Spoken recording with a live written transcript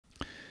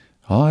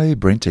Hi,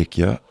 BrenTech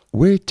here,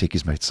 where tech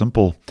is made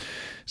simple.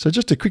 So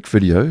just a quick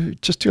video,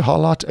 just to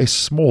highlight a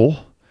small,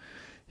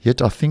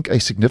 yet I think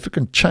a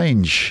significant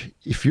change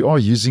if you are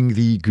using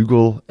the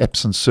Google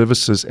apps and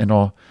services and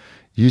are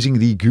using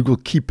the Google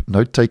Keep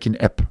note-taking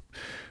app,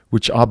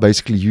 which I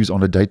basically use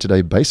on a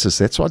day-to-day basis.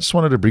 That's why I just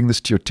wanted to bring this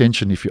to your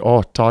attention if you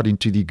are tied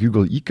into the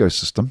Google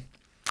ecosystem.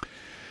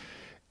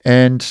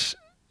 And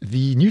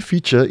the new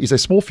feature is a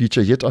small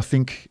feature, yet I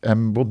think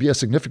will be a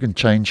significant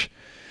change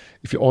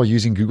if you are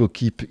using Google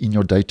Keep in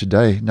your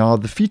day-to-day. Now,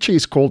 the feature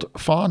is called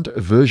Find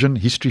Version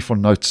History for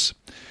Notes,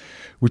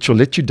 which will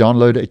let you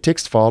download a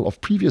text file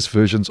of previous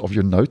versions of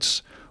your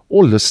notes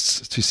or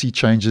lists to see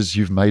changes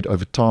you've made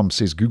over time,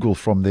 says Google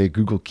from their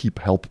Google Keep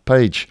help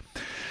page.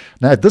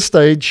 Now, at this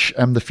stage,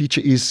 the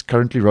feature is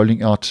currently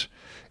rolling out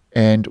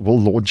and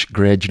will launch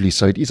gradually,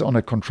 so it is on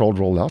a controlled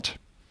rollout.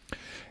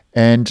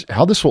 And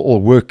how this will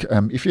all work,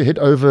 if you head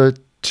over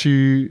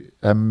to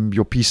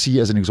your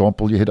PC, as an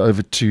example, you head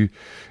over to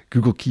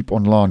Google Keep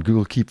Online,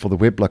 Google Keep for the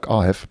web like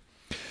I have,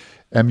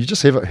 you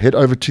just head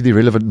over to the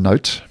relevant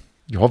note.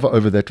 You hover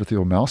over that with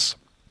your mouse.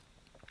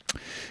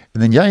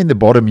 And then here in the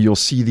bottom, you'll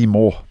see the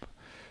More,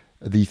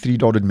 the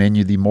three-dotted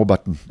menu, the More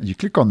button. You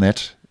click on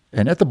that,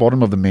 and at the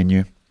bottom of the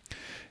menu,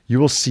 you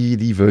will see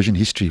the version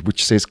history,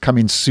 which says come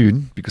in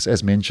soon, because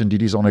as mentioned,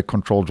 it is on a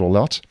controlled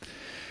rollout.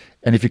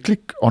 And if you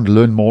click on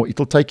Learn More,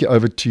 it'll take you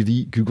over to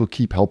the Google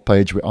Keep help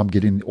page where I'm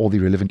getting all the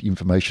relevant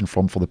information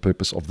from for the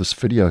purpose of this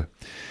video.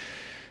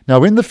 Now,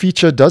 when the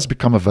feature does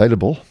become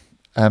available,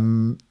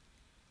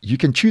 you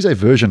can choose a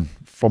version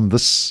from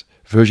this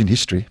version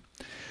history,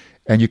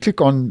 and you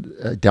click on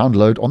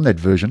download on that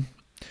version,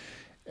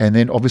 and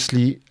then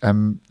obviously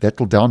that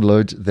will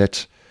download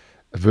that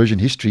version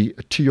history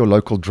to your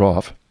local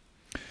drive.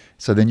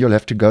 So then you'll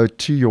have to go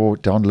to your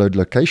download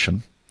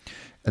location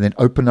and then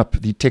open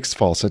up the text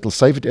file. So it'll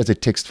save it as a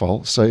text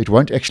file, so it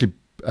won't actually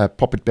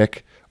pop it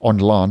back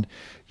online.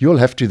 You'll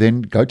have to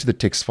then go to the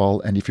text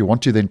file, and if you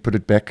want to then put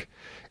it back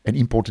and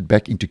import it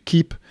back into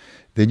Keep,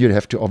 then you'd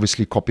have to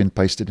obviously copy and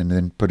paste it and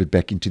then put it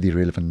back into the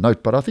relevant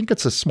note. But I think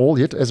it's a small,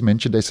 yet as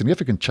mentioned, a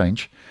significant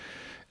change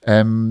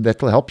that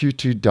will help you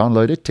to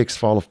download a text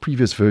file of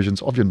previous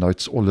versions of your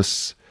notes or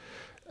lists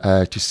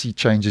to see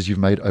changes you've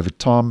made over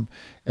time.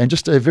 And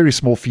just a very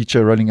small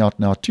feature rolling out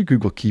now to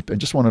Google Keep,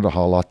 and just wanted to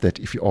highlight that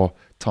if you are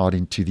tied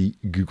into the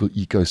Google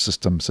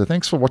ecosystem. So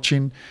thanks for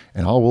watching,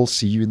 and I will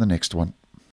see you in the next one.